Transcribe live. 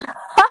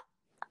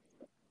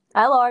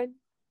Hi, Lauren.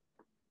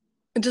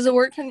 Does it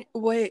work?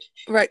 Wait,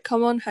 right,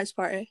 come on, house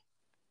party.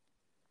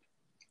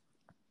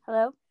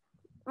 Hello?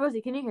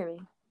 Rosie, can you hear me?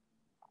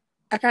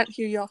 I can't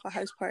hear you off a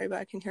house party, but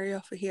I can hear you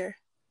off of here.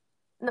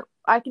 No,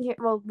 I can hear.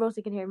 Well,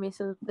 Rosie can hear me,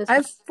 so this.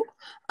 I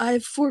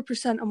have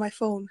 4% on my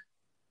phone,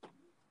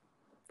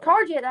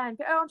 Charge it then.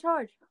 Put it on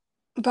charge.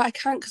 but I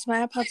can't because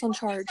my iPad's on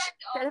charge.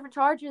 Get a different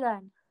charger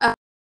then.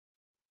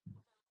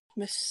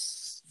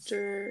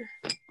 Mr.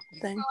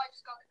 Thing. Oh, I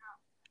just got it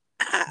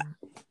now.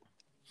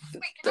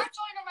 Wait, can I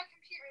join on my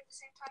computer at the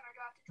same time, or do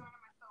I have to join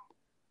on my phone?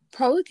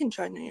 Probably can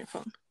join on your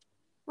phone.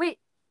 Wait,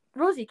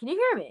 Rosie, can you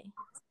hear me?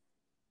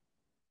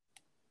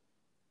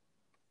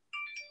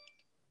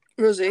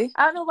 Rosie,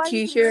 I don't know why can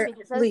you you can hear hear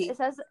me. Lee?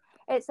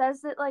 It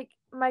says that like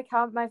my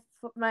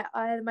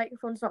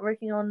microphone's not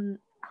working on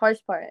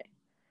house party.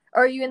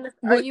 Or are you in the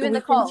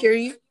call? Hear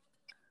you.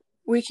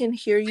 We can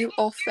hear you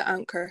off the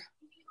anchor.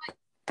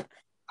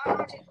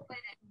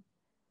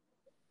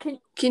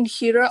 Can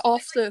hear it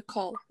off the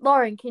call.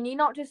 Lauren, can you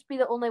not just be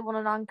the only one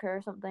on anchor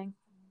or something?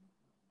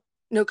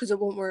 No, because it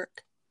won't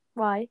work.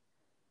 Why?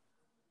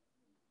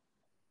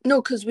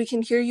 No, because we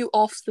can hear you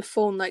off the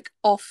phone, like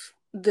off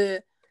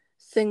the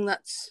thing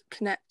that's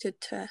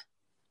connected to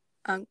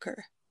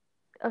anchor.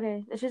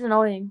 Okay, it's just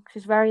annoying.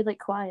 She's very like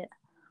quiet.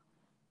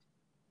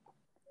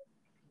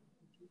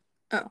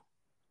 Oh.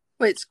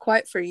 Wait, it's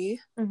quiet for you?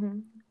 Mm-hmm.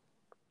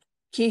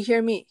 Can you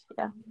hear me?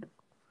 Yeah.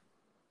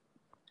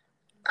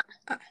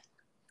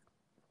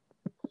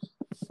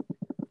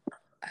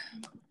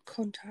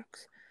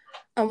 Contacts.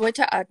 I'm going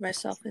to add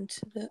myself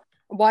into the...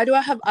 Why do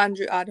I have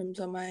Andrew Adams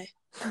on my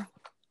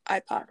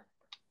iPad?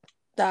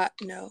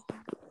 No.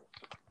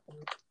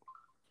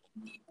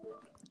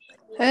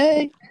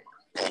 Hey.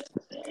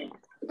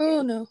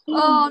 Oh no.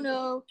 Oh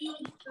no.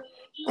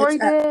 What are you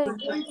doing?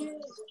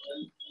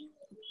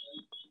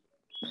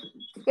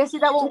 Yeah, see,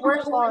 that won't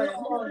work, Lauren.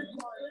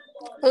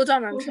 Hold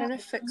on, I'm trying to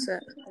fix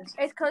it.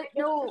 It's cause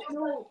no,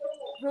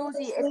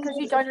 Rosie, it's cause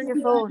you joined on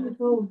your phone.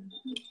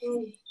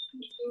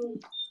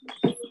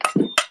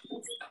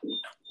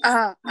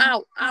 Ow.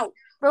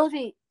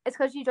 Rosie, it's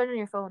cause you joined on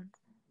your phone.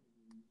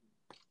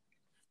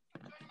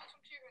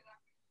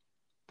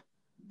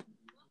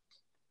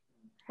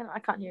 I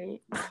can't hear you.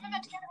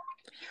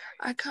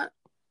 I can't.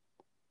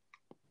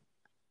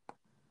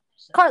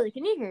 Carly,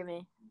 can you hear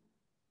me?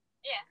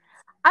 Yeah.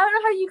 I don't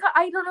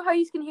know how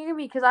you can hear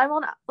me because I'm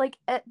on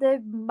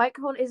the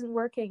microphone isn't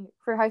working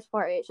for house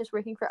party. It's just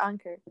working for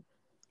anchor.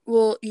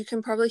 Well, you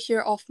can probably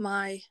hear off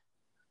my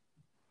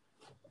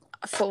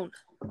phone.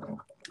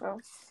 Oh.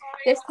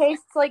 This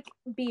tastes like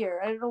beer.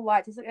 I don't know why.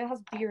 It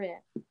has beer in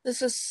it.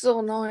 This is so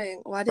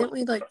annoying. Why didn't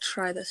we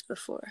try this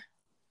before?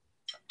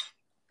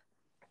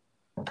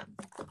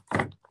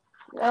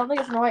 I don't think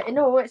it's annoying.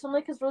 No, it's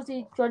only because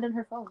Rosie joined on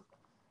her phone.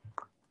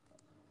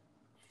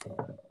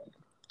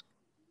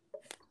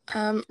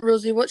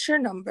 Rosie, what's your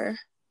number?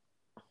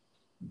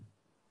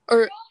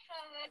 Or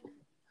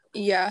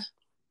yeah.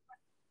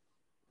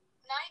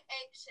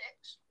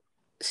 986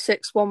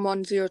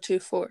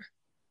 611024.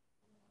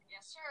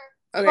 Yes, sir.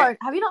 Okay. Lauren,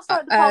 have you not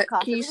started the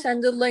podcast? Can you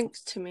send a link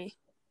to me?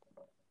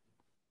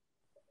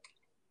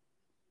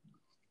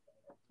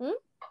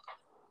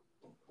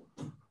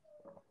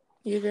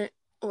 You didn't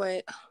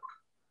wait.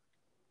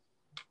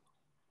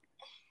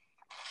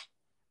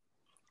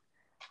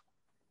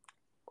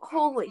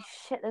 Holy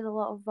shit! There's a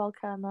lot of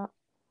vodka in that.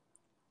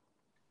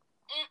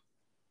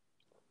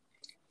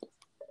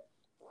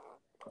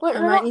 Wait,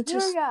 I might need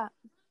to.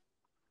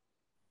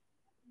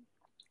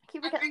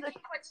 Keep forgetting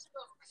quite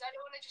slow because I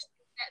don't want to just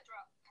get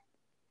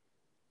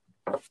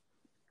drunk.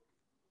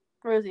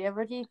 Rosie,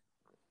 everybody.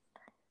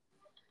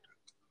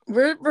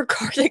 We're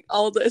recording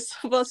all this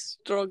of us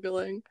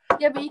struggling.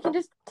 Yeah, but you can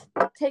just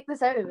take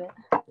this out of it.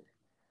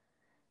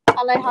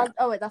 And I had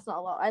that's not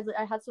a lot. I put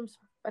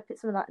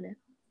some of that in it.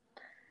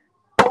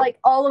 But,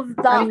 all of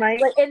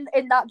that, in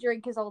that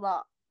drink is all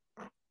that.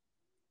 It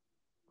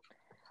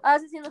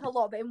doesn't seem like a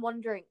lot, but in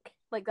one drink,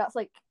 that's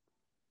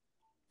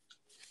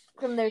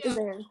from there to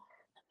there.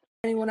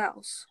 Anyone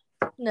else?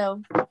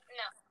 No. Not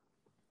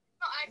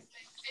actually.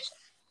 It's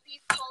the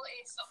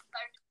quality stuff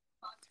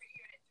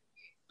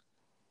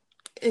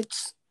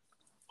It's.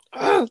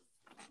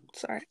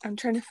 Sorry, I'm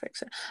trying to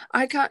fix it.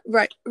 I can't.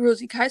 Right,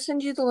 Rosie, can I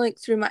send you the link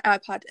through my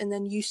iPad and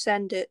then you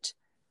send it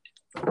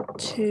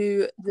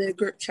to the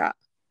group chat?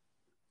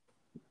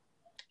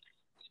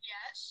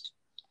 Yes.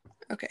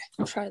 Okay,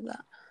 try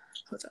that.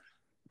 Hold on.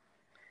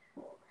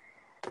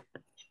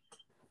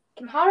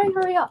 Can Harry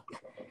hurry up?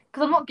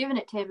 Because I'm not giving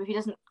it to him if he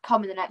doesn't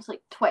come in the next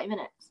 20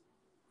 minutes.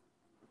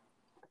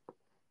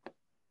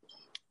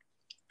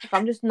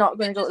 I'm just not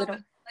going to go to the door.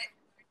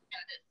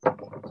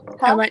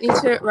 I might need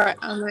to. Right,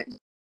 I might.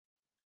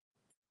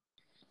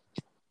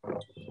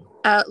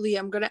 Lee,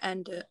 I'm going to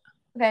end it.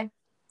 Okay.